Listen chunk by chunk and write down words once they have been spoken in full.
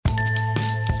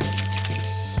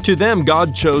To them,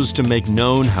 God chose to make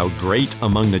known how great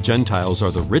among the Gentiles are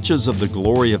the riches of the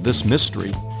glory of this mystery,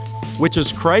 which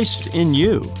is Christ in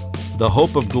you, the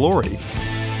hope of glory.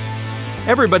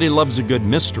 Everybody loves a good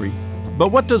mystery,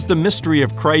 but what does the mystery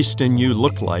of Christ in you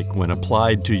look like when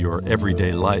applied to your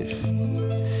everyday life?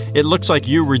 It looks like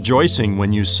you rejoicing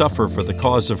when you suffer for the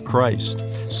cause of Christ,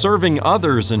 serving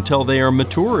others until they are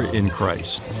mature in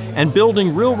Christ, and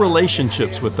building real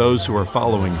relationships with those who are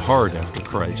following hard after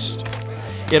Christ.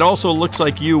 It also looks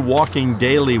like you walking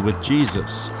daily with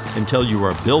Jesus until you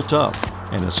are built up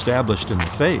and established in the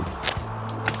faith.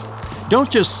 Don't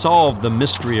just solve the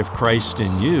mystery of Christ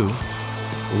in you,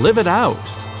 live it out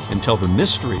until the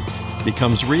mystery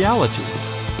becomes reality.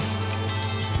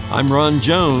 I'm Ron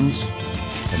Jones,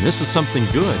 and this is Something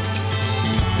Good.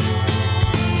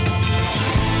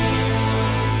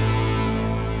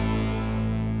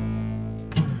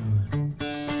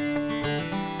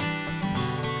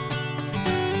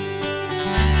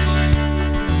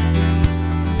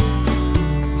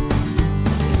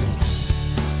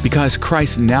 Because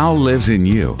Christ now lives in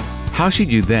you, how should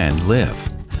you then live?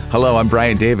 Hello, I'm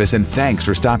Brian Davis, and thanks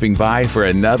for stopping by for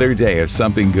another day of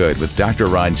Something Good with Dr.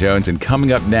 Ron Jones. And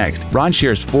coming up next, Ron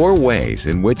shares 4 ways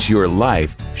in which your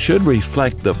life should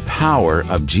reflect the power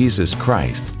of Jesus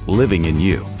Christ living in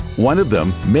you. One of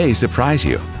them may surprise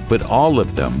you, but all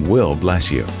of them will bless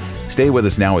you. Stay with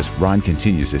us now as Ron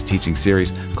continues his teaching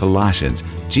series, Colossians,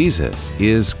 Jesus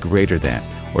is Greater Than.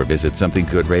 Or visit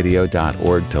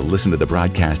somethinggoodradio.org to listen to the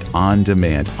broadcast on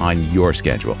demand on your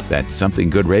schedule. That's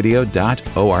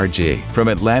somethinggoodradio.org. From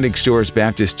Atlantic Shores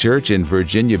Baptist Church in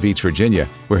Virginia Beach, Virginia,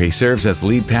 where he serves as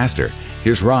lead pastor,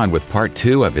 here's Ron with part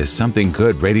 2 of his Something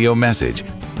Good radio message,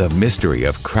 The Mystery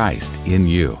of Christ in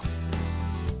You.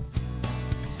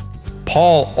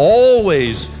 Paul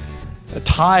always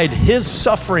tied his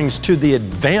sufferings to the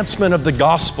advancement of the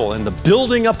gospel and the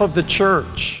building up of the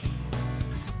church,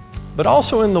 but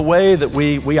also in the way that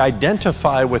we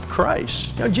identify with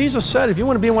Christ. You know, Jesus said, if you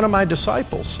want to be one of my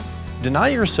disciples, deny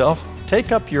yourself,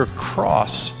 take up your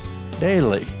cross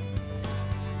daily,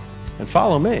 and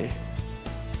follow me.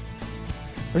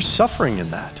 There's suffering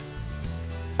in that.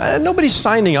 And nobody's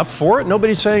signing up for it.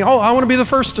 Nobody's saying, oh, I want to be the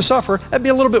first to suffer. That'd be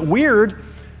a little bit weird.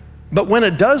 But when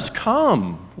it does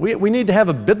come, we need to have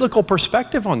a biblical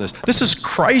perspective on this. This is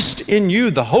Christ in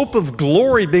you, the hope of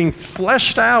glory being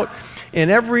fleshed out in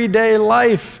everyday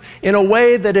life in a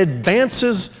way that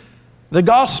advances the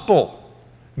gospel.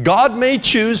 God may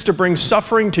choose to bring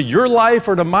suffering to your life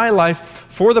or to my life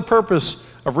for the purpose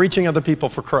of reaching other people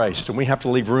for Christ, and we have to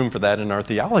leave room for that in our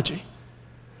theology.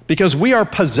 Because we are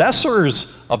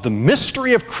possessors of the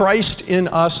mystery of Christ in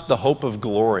us, the hope of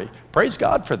glory. Praise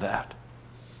God for that.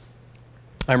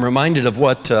 I'm reminded of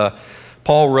what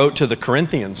Paul wrote to the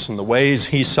Corinthians and the ways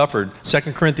he suffered.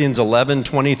 2 Corinthians 11,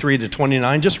 23 to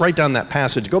 29. Just write down that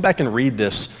passage. Go back and read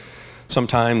this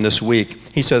sometime this week.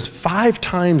 He says, 5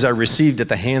 times I received at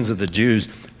the hands of the Jews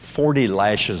 40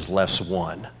 lashes less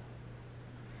one.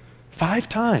 5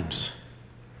 times.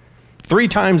 3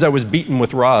 times I was beaten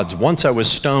with rods. Once I was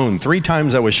stoned. 3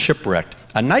 times I was shipwrecked.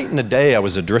 A night and a day I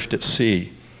was adrift at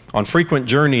sea. On frequent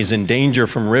journeys, in danger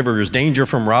from rivers, danger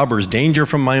from robbers, danger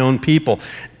from my own people,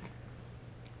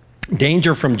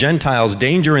 danger from Gentiles,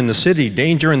 danger in the city,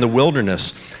 danger in the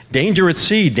wilderness, danger at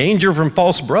sea, danger from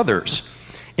false brothers,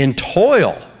 in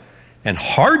toil and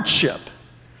hardship,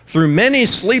 through many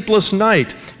sleepless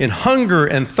nights, in hunger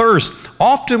and thirst,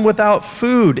 often without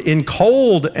food, in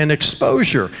cold and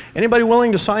exposure. Anybody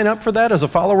willing to sign up for that as a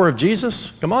follower of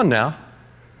Jesus? Come on now.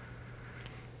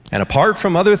 And apart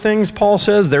from other things, Paul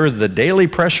says, there is the daily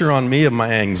pressure on me of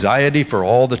my anxiety for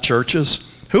all the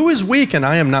churches. Who is weak and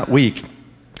I am not weak?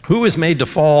 Who is made to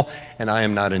fall and I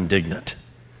am not indignant?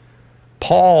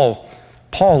 Paul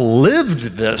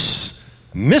lived this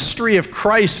mystery of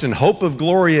Christ and hope of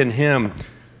glory in him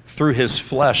through his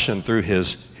flesh and through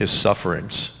his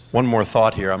sufferings. One more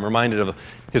thought here. I'm reminded of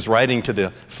his writing to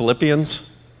the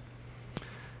Philippians.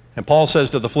 And Paul says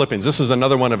to the Philippians, this is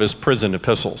another one of his prison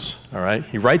epistles, all right?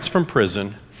 He writes from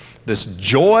prison, this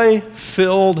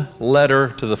joy-filled letter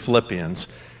to the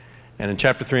Philippians. And in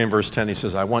chapter 3 and verse 10, he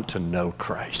says, I want to know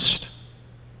Christ.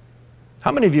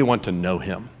 How many of you want to know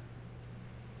him?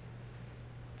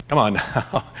 Come on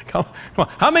now. Come on.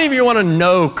 How many of you want to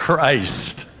know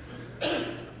Christ?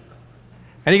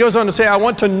 And he goes on to say, I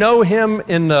want to know him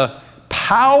in the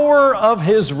power of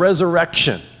his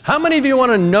resurrection. How many of you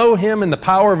want to know him in the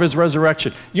power of his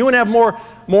resurrection? You want to have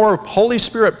more Holy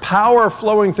Spirit power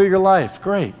flowing through your life?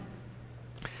 Great.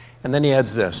 And then he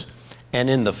adds this, and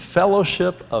in the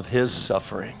fellowship of his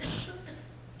sufferings.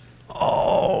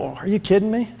 Oh, are you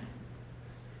kidding me?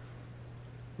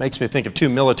 Makes me think of two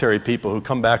military people who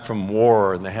come back from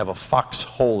war and they have a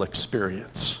foxhole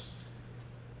experience.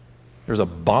 There's a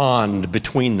bond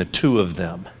between the two of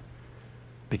them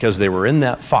because they were in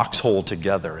that foxhole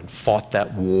together and fought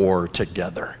that war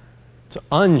together. It's an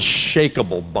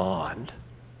unshakable bond.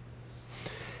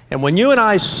 And when you and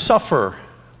I suffer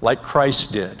like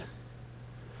Christ did,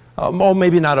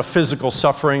 maybe not a physical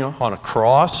suffering on a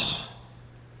cross,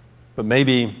 but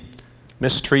maybe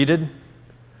mistreated,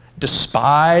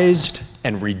 despised,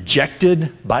 and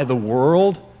rejected by the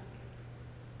world,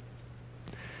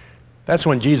 that's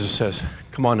when Jesus says,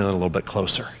 come on in a little bit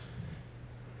closer.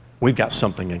 We've got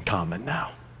something in common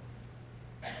now.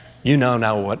 You now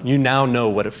know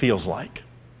what it feels like.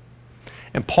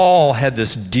 And Paul had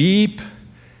this deep,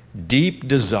 deep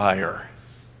desire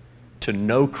to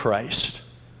know Christ,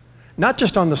 not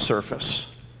just on the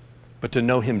surface, but to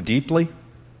know him deeply,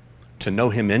 to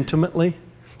know him intimately.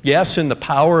 Yes, in the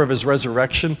power of his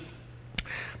resurrection,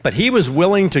 but he was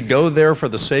willing to go there for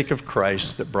the sake of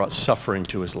Christ that brought suffering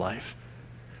to his life.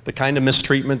 The kind of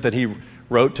mistreatment that he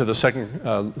wrote to the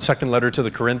second letter to the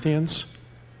Corinthians,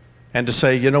 and to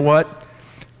say, you know what?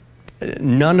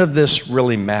 None of this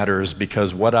really matters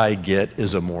because what I get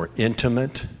is a more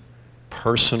intimate,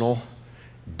 personal,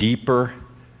 deeper,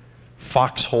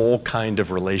 foxhole kind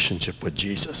of relationship with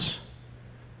Jesus.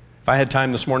 If I had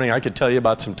time this morning, I could tell you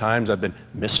about some times I've been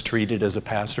mistreated as a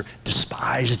pastor,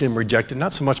 despised and rejected,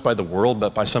 not so much by the world,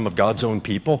 but by some of God's own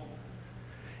people.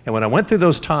 And when I went through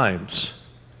those times,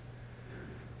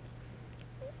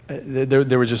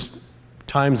 there were just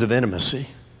times of intimacy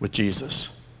with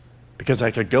Jesus, because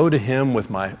I could go to him with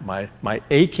my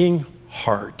aching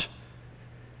heart.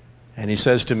 And he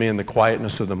says to me in the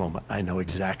quietness of the moment, I know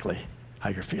exactly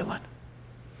how you're feeling.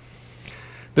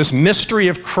 This mystery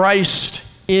of Christ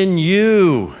in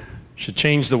you should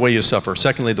change the way you suffer.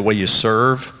 Secondly, the way you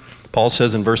serve. Paul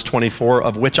says in verse 24,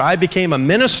 of which I became a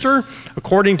minister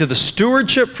according to the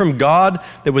stewardship from God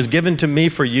that was given to me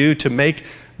for you to make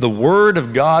the word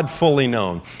of God fully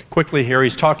known. Quickly here,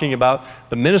 he's talking about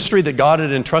the ministry that God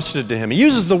had entrusted to him. He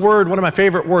uses the word, one of my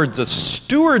favorite words, a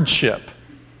stewardship.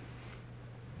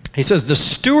 He says, the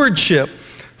stewardship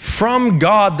from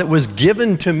God that was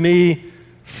given to me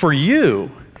for you.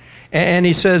 And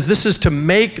he says, this is to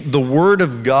make the word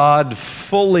of God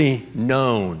fully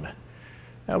known.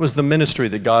 That was the ministry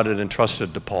that God had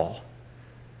entrusted to Paul.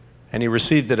 And he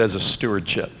received it as a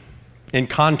stewardship. In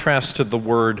contrast to the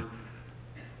word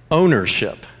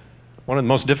ownership. One of the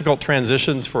most difficult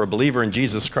transitions for a believer in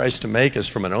Jesus Christ to make is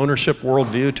from an ownership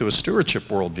worldview to a stewardship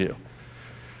worldview.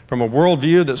 From a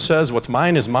worldview that says what's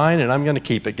mine is mine and I'm going to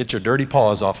keep it. Get your dirty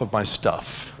paws off of my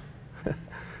stuff.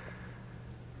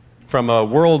 From a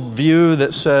worldview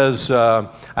that says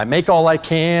I make all I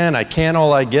can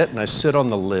all I get, and I sit on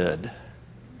the lid.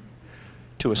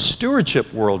 To a stewardship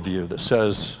worldview that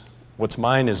says what's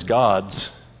mine is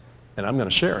God's and I'm going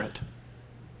to share it,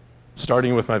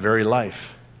 starting with my very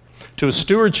life. To a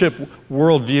stewardship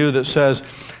worldview that says,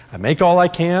 I make all I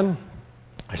can,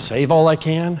 I save all I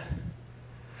can,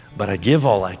 but I give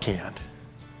all I can,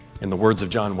 in the words of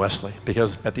John Wesley,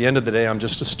 because at the end of the day, I'm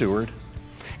just a steward.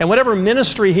 And whatever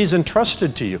ministry he's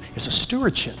entrusted to you is a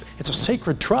stewardship. It's a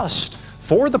sacred trust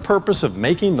for the purpose of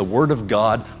making the Word of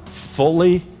God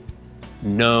fully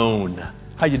known.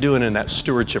 How you doing in that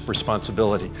stewardship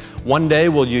responsibility? One day,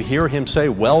 will you hear him say,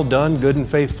 well done, good and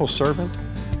faithful servant?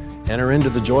 Enter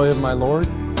into the joy of my Lord.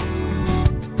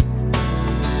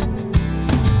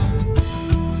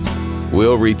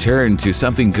 We'll return to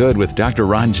Something Good with Dr.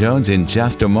 Ron Jones in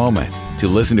just a moment. To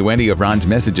listen to any of Ron's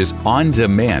messages on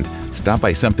demand, stop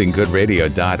by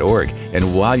somethinggoodradio.org.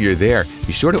 And while you're there,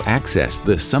 be sure to access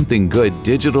the Something Good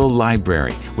digital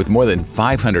library with more than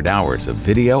 500 hours of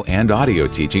video and audio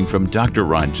teaching from Dr.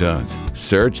 Ron Jones.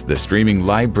 Search the streaming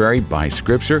library by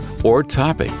scripture or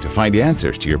topic to find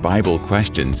answers to your Bible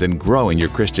questions and grow in your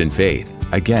Christian faith.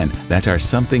 Again, that's our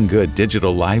Something Good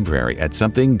digital library at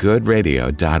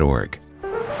somethinggoodradio.org.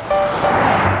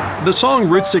 The song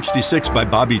Route 66 by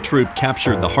Bobby Troup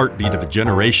captured the heartbeat of a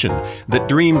generation that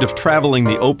dreamed of traveling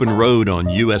the open road on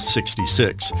US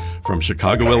 66 from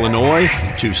Chicago, Illinois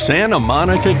to Santa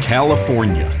Monica,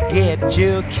 California. Get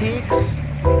your kicks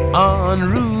on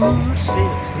Route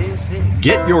 66.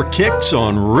 Get Your Kicks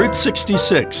on Route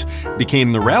 66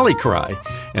 became the rally cry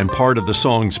and part of the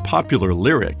song's popular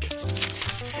lyric.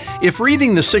 If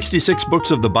reading the 66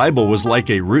 books of the Bible was like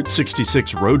a Route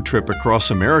 66 road trip across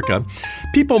America,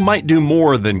 people might do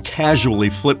more than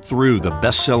casually flip through the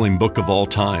best-selling book of all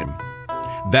time.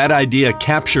 That idea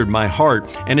captured my heart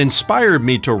and inspired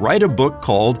me to write a book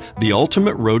called The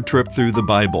Ultimate Road Trip Through the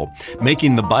Bible,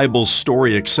 making the Bible's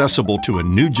story accessible to a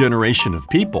new generation of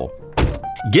people.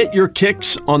 Get your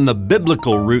kicks on the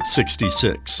biblical Route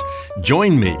 66.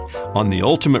 Join me on the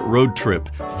ultimate road trip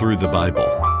through the Bible.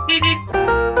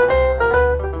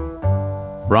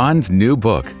 Ron's new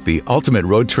book, The Ultimate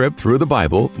Road Trip Through the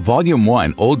Bible, Volume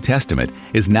 1, Old Testament,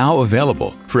 is now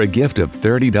available. For a gift of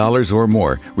 $30 or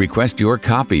more, request your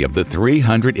copy of the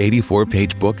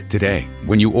 384-page book today.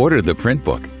 When you order the print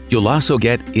book, you'll also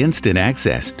get instant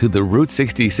access to the Route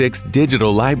 66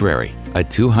 Digital Library, a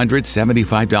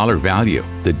 $275 value.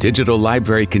 The digital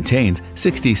library contains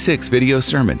 66 video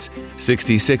sermons,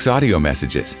 66 audio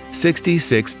messages,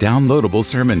 66 downloadable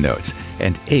sermon notes,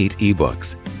 and 8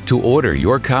 ebooks. To order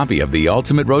your copy of The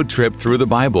Ultimate Road Trip Through the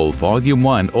Bible, Volume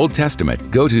 1, Old Testament,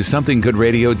 go to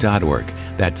somethinggoodradio.org.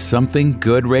 That's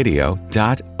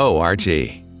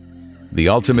somethinggoodradio.org. The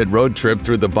Ultimate Road Trip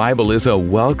Through the Bible is a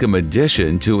welcome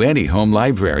addition to any home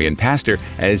library. And Pastor,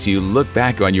 as you look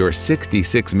back on your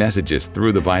 66 messages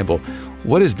through the Bible,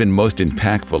 what has been most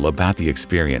impactful about the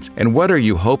experience? And what are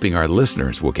you hoping our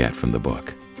listeners will get from the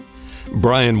book?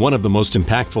 Brian, one of the most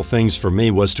impactful things for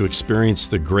me was to experience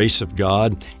the grace of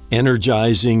God,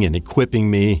 energizing and equipping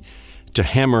me to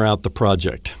hammer out the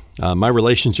project. My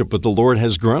relationship with the Lord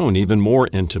has grown even more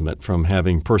intimate from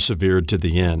having persevered to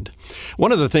the end.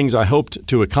 One of the things I hoped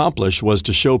to accomplish was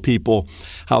to show people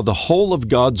how the whole of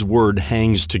God's Word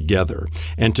hangs together,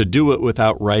 and to do it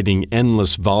without writing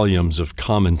endless volumes of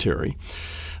commentary.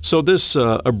 So this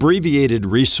abbreviated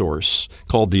resource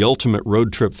called The Ultimate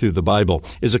Road Trip Through the Bible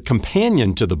is a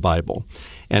companion to the Bible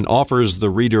and offers the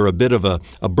reader a bit of a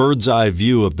bird's eye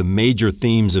view of the major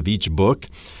themes of each book,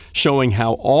 showing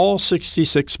how all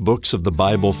 66 books of the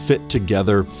Bible fit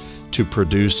together to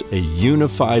produce a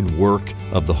unified work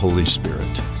of the Holy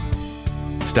Spirit.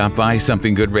 Stop by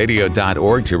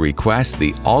somethinggoodradio.org to request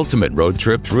The Ultimate Road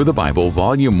Trip Through the Bible,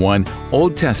 Volume 1,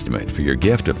 Old Testament, for your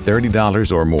gift of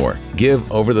 $30 or more.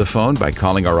 Give over the phone by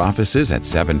calling our offices at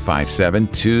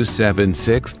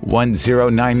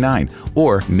 757-276-1099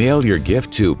 or mail your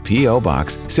gift to P.O.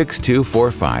 Box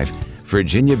 6245,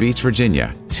 Virginia Beach,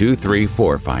 Virginia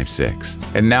 23456.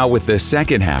 And now with the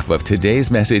second half of today's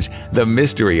message, The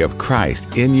Mystery of Christ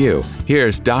in You,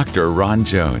 here's Dr. Ron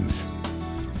Jones.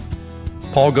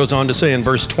 Paul goes on to say in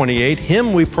verse 28,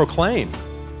 Him we proclaim.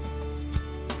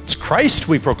 It's Christ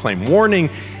we proclaim, warning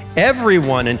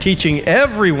everyone and teaching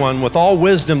everyone with all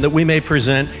wisdom, that we may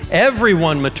present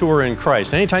everyone mature in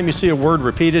Christ. Anytime you see a word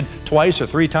repeated twice or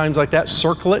 3 times like that,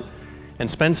 circle it and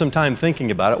spend some time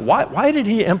thinking about it. Why did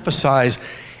he emphasize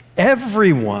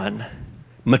everyone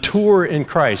mature in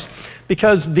Christ?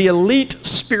 Because the elite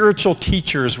spiritual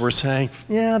teachers were saying,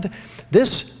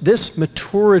 this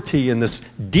maturity and this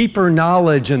deeper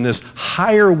knowledge and this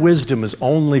higher wisdom is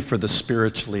only for the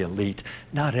spiritually elite.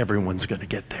 Not everyone's going to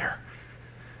get there.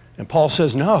 And Paul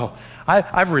says, no,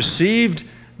 I've received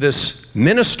this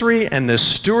ministry and this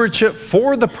stewardship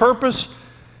for the purpose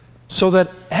so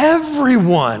that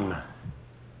everyone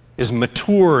is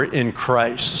mature in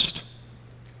Christ.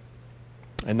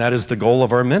 And that is the goal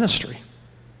of our ministry.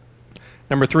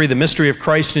 Number 3, the mystery of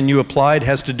Christ in you applied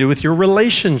has to do with your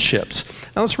relationships.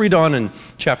 Now let's read on in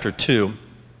chapter 2.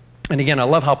 And again, I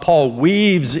love how Paul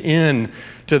weaves in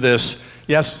to this,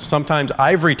 yes, sometimes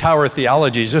ivory tower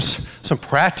theology, just some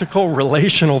practical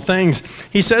relational things.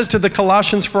 He says to the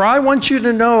Colossians, "For I want you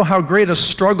to know how great a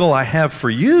struggle I have for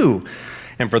you,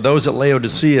 and for those at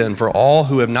Laodicea, and for all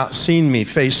who have not seen me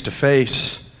face to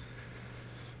face."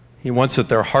 He wants that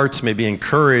their hearts may be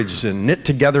encouraged and knit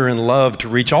together in love to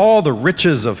reach all the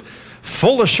riches of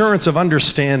full assurance of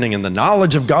understanding and the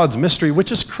knowledge of God's mystery,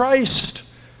 which is Christ,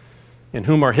 in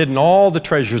whom are hidden all the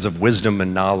treasures of wisdom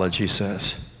and knowledge, he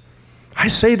says. I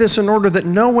say this in order that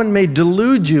no one may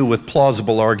delude you with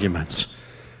plausible arguments.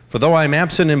 For though I am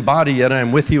absent in body, yet I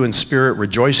am with you in spirit,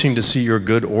 rejoicing to see your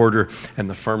good order and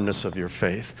the firmness of your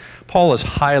faith. Paul is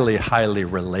highly, highly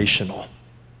relational.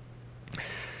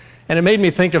 And it made me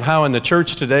think of how in the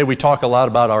church today we talk a lot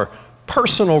about our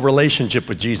personal relationship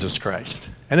with Jesus Christ.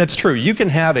 And it's true, you can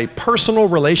have a personal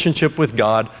relationship with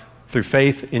God through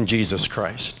faith in Jesus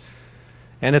Christ.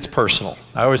 And it's personal.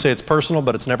 I always say it's personal,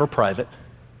 but it's never private.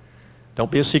 Don't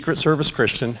be a Secret Service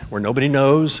Christian where nobody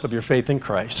knows of your faith in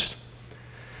Christ.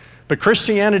 But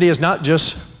Christianity is not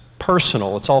just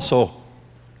personal, it's also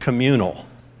communal.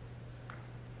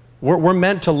 We're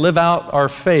meant to live out our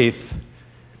faith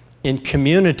in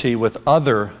community with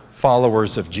other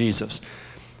followers of Jesus.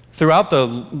 Throughout the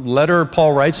letter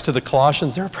Paul writes to the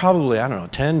Colossians, there are probably,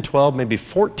 10, 12, maybe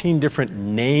 14 different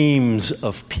names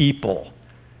of people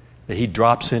that he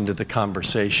drops into the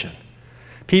conversation.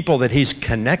 People that he's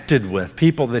connected with,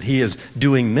 people that he is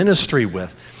doing ministry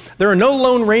with. There are no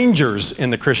lone rangers in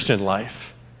the Christian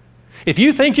life. If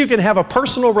you think you can have a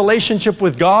personal relationship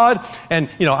with God and,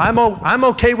 I'm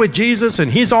okay with Jesus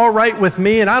and he's all right with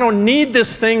me and I don't need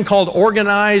this thing called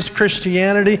organized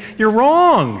Christianity, you're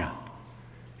wrong.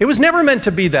 It was never meant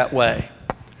to be that way.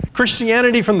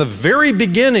 Christianity from the very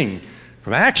beginning,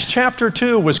 from Acts chapter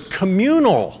 2, was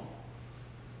communal.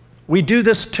 We do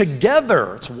this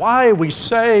together. It's why we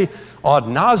say ad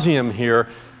nauseum here,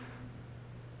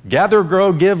 gather,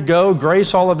 grow, give, go,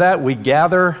 grace, all of that. We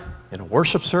gather in a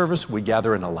worship service, we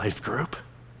gather in a life group.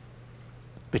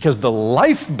 Because the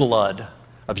lifeblood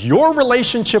of your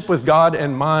relationship with God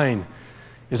and mine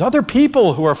is other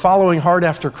people who are following hard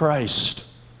after Christ.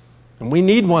 And we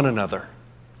need one another.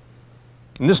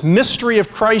 And this mystery of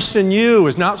Christ in you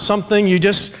is not something you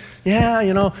just,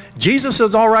 Jesus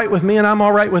is all right with me and I'm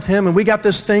all right with him and we got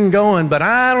this thing going, but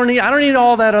I don't need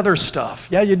all that other stuff.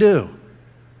 Yeah, you do.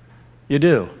 You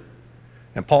do.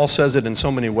 And Paul says it in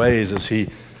so many ways as he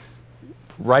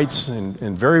writes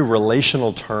in very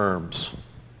relational terms.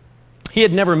 He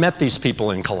had never met these people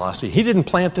in Colossae. He didn't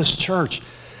plant this church,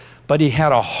 but he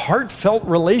had a heartfelt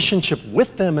relationship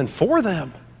with them and for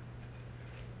them.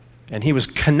 And he was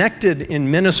connected in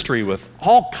ministry with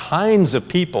all kinds of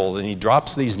people, and he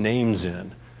drops these names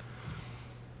in.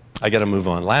 I got to move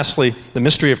on. Lastly, the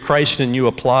mystery of Christ in you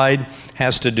applied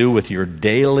has to do with your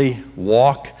daily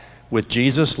walk with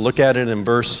Jesus. Look at it in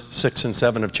verse 6 and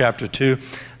 7 of chapter 2.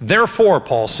 Therefore,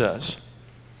 Paul says,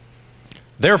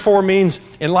 therefore means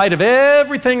in light of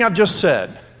everything I've just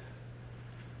said.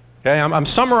 Okay, I'm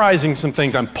summarizing some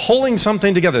things. I'm pulling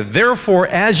something together. Therefore,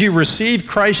 as you receive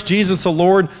Christ Jesus the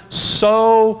Lord,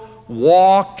 so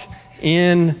walk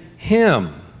in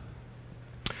him.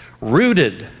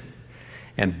 Rooted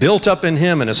and built up in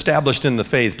him and established in the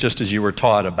faith, just as you were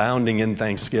taught, abounding in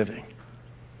thanksgiving.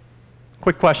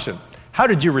 Quick question. How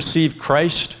did you receive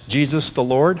Christ Jesus the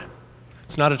Lord?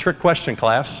 It's not a trick question,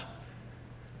 class.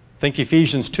 Think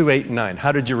Ephesians 2, 8, and 9.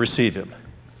 How did you receive him?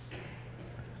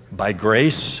 By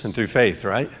grace and through faith,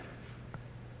 right?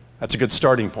 That's a good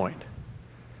starting point.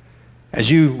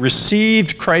 As you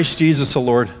received Christ Jesus the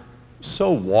Lord,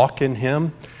 so walk in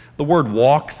him. The word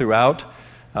walk throughout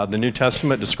the New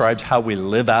Testament describes how we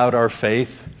live out our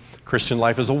faith. Christian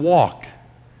life is a walk.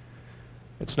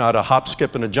 It's not a hop,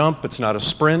 skip, and a jump. It's not a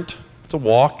sprint. It's a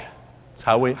walk. It's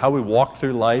how we walk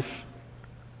through life.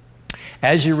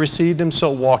 As you received him,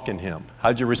 so walk in him.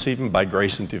 How did you receive him? By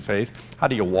grace and through faith. How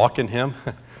do you walk in him?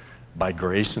 By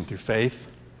grace and through faith.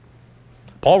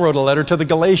 Paul wrote a letter to the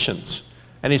Galatians,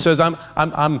 and he says, I'm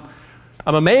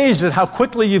amazed at how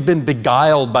quickly you've been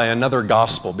beguiled by another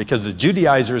gospel, because the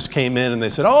Judaizers came in and they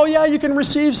said, oh yeah, you can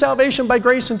receive salvation by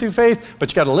grace and through faith,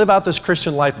 but you got to live out this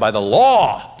Christian life by the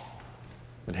law.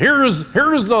 And here's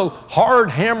the hard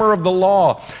hammer of the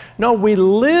law. No, we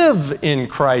live in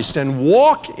Christ and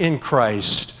walk in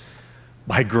Christ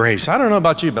by grace. I don't know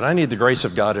about you, but I need the grace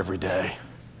of God every day.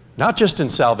 Not just in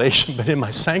salvation, but in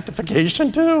my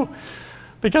sanctification too.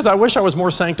 Because I wish I was more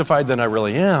sanctified than I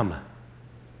really am.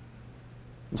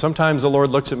 And sometimes the Lord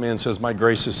looks at me and says, my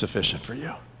grace is sufficient for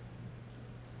you.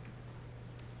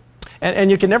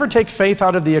 And you can never take faith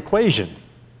out of the equation.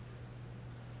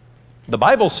 The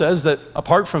Bible says that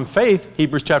apart from faith,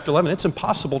 Hebrews chapter 11, it's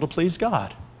impossible to please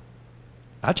God.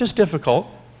 Not just difficult,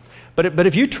 but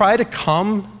if you try to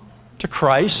come to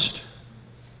Christ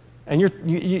and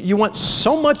you want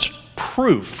so much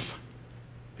proof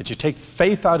that you take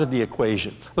faith out of the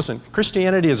equation. Listen,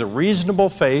 Christianity is a reasonable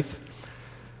faith,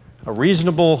 a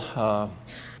reasonable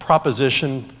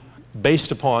proposition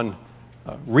based upon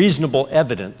reasonable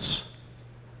evidence,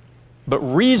 but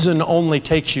reason only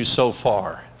takes you so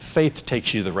far. Faith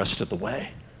takes you the rest of the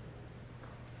way.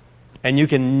 And you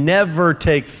can never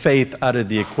take faith out of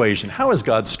the equation. How is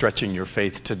God stretching your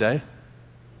faith today?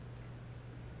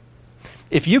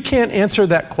 If you can't answer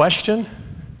that question,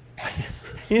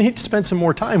 you need to spend some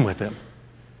more time with him.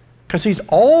 Because he's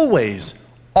always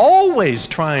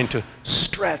trying to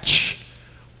stretch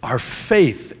our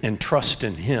faith and trust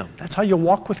in him. That's how you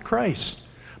walk with Christ.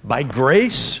 By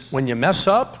grace, when you mess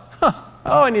up,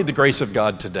 I need the grace of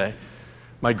God today.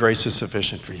 My grace is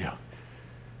sufficient for you.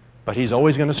 But he's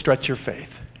always going to stretch your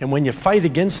faith. And when you fight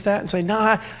against that and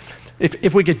say,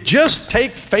 if we could just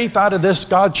take faith out of this,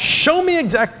 God, show me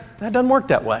that doesn't work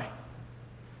that way.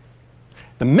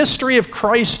 The mystery of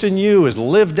Christ in you is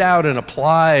lived out and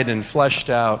applied and fleshed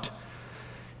out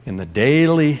in the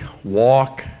daily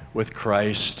walk with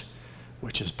Christ,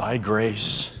 which is by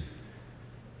grace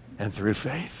and through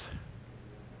faith.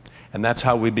 And that's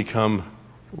how we become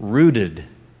rooted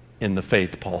in the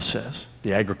faith, Paul says,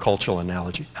 the agricultural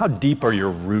analogy. How deep are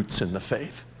your roots in the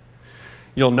faith?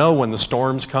 You'll know when the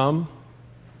storms come,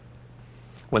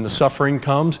 when the suffering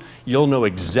comes, you'll know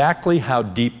exactly how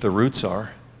deep the roots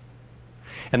are.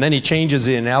 And then he changes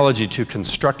the analogy to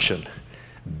construction.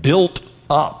 Built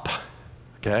up,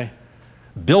 okay?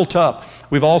 Built up.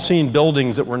 We've all seen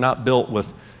buildings that were not built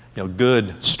with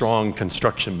good, strong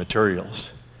construction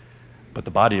materials. But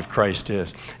the body of Christ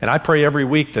is. And I pray every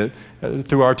week that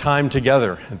through our time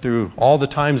together and through all the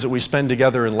times that we spend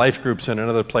together in life groups and in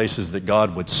other places, that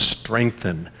God would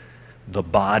strengthen the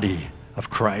body of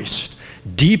Christ,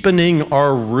 deepening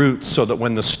our roots so that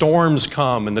when the storms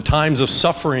come and the times of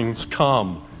sufferings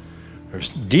come, there's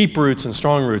deep roots and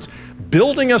strong roots,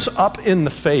 building us up in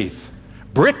the faith,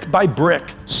 brick by brick,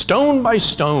 stone by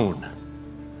stone.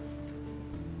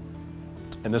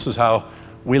 And this is how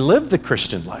we live the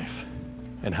Christian life,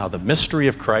 and how the mystery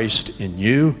of Christ in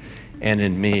you and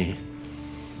in me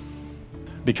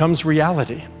becomes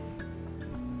reality.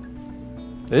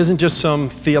 It isn't just some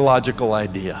theological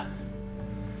idea,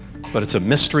 but it's a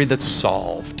mystery that's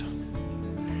solved,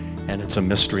 and it's a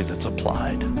mystery that's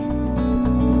applied.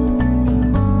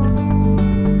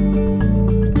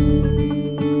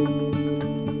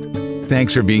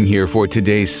 Thanks for being here for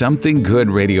today's Something Good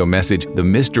radio message, The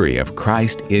Mystery of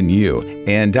Christ in You.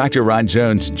 And Dr. Ron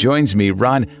Jones joins me.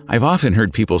 Ron, I've often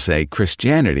heard people say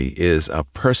Christianity is a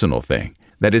personal thing,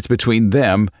 that it's between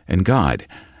them and God.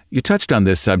 You touched on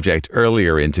this subject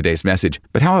earlier in today's message,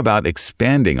 but how about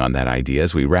expanding on that idea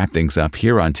as we wrap things up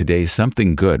here on today's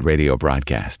Something Good radio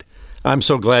broadcast? I'm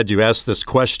so glad you asked this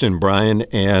question, Brian,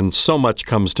 and so much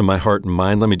comes to my heart and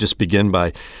mind. Let me just begin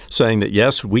by saying that,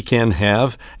 yes, we can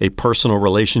have a personal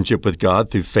relationship with God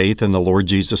through faith in the Lord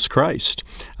Jesus Christ.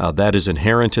 That is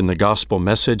inherent in the gospel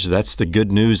message. That's the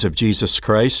good news of Jesus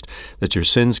Christ, that your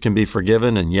sins can be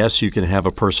forgiven, and yes, you can have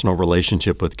a personal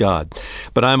relationship with God.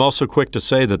 But I'm also quick to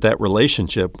say that that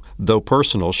relationship, though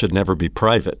personal, should never be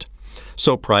private.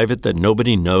 So private that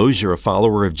nobody knows you're a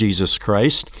follower of Jesus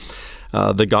Christ.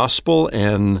 The gospel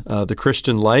and the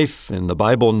Christian life and the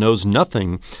Bible knows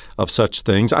nothing of such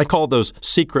things. I call those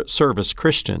Secret Service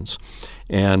Christians.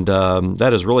 And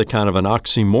that is really kind of an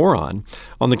oxymoron.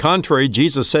 On the contrary,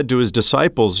 Jesus said to his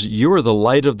disciples, "You are the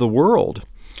light of the world."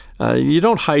 You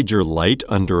don't hide your light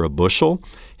under a bushel.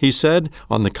 He said,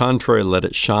 on the contrary, let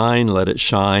it shine, let it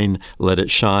shine, let it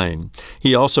shine.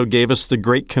 He also gave us the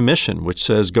Great Commission, which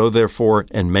says, go therefore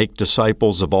and make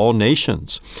disciples of all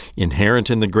nations.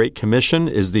 Inherent in the Great Commission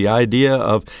is the idea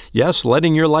of, yes,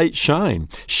 letting your light shine,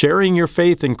 sharing your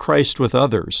faith in Christ with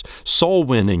others, soul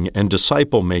winning and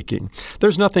disciple making.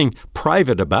 There's nothing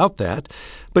private about that,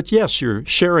 but yes, you're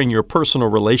sharing your personal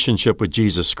relationship with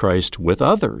Jesus Christ with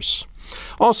others.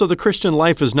 Also, the Christian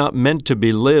life is not meant to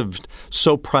be lived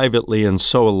so privately and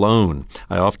so alone.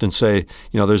 I often say,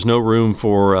 there's no room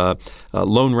for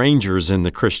lone rangers in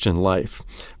the Christian life.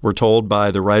 We're told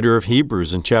by the writer of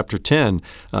Hebrews in chapter 10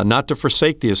 not to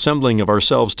forsake the assembling of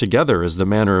ourselves together as the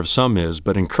manner of some is,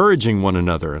 but encouraging one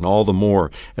another, and all the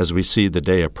more as we see the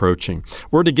day approaching.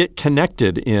 We're to get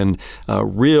connected in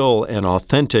real and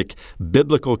authentic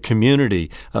biblical community,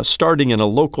 starting in a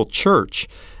local church.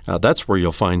 That's where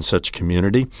you'll find such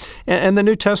community. And the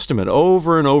New Testament,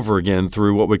 over and over again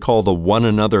through what we call the one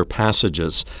another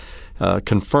passages,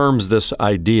 confirms this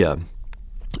idea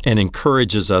and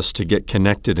encourages us to get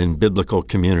connected in biblical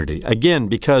community. Again,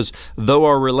 because though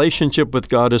our relationship with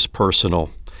God is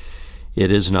personal,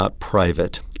 it is not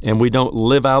private. And we don't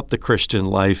live out the Christian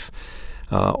life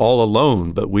all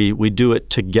alone, but we do it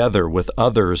together with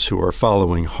others who are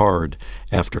following hard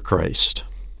after Christ.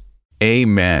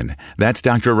 Amen. That's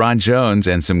Dr. Ron Jones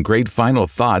and some great final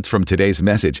thoughts from today's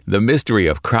message, The Mystery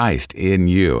of Christ in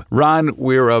You. Ron,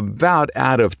 we're about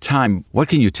out of time. What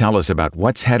can you tell us about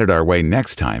what's headed our way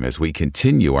next time as we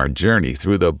continue our journey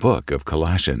through the book of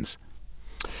Colossians?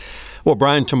 Well,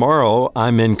 Brian, tomorrow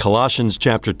I'm in Colossians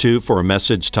chapter 2 for a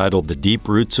message titled The Deep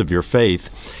Roots of Your Faith.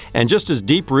 And just as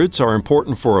deep roots are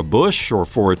important for a bush or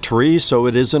for a tree, so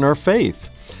it is in our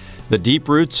faith. The deep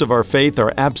roots of our faith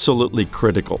are absolutely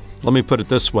critical. Let me put it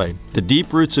this way. The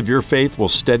deep roots of your faith will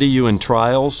steady you in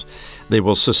trials. They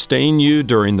will sustain you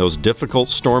during those difficult,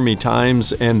 stormy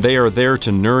times, and they are there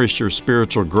to nourish your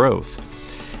spiritual growth.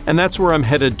 And that's where I'm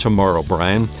headed tomorrow,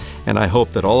 Brian. And I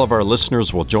hope that all of our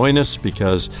listeners will join us,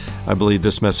 because I believe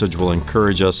this message will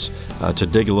encourage us to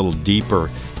dig a little deeper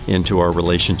into our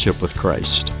relationship with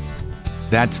Christ.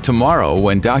 That's tomorrow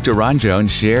when Dr. Ron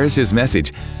Jones shares his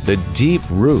message, The Deep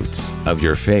Roots of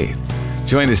Your Faith.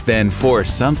 Join us then for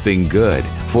Something Good.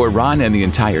 For Ron and the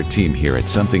entire team here at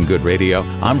Something Good Radio,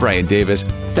 I'm Brian Davis.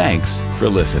 Thanks for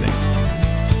listening.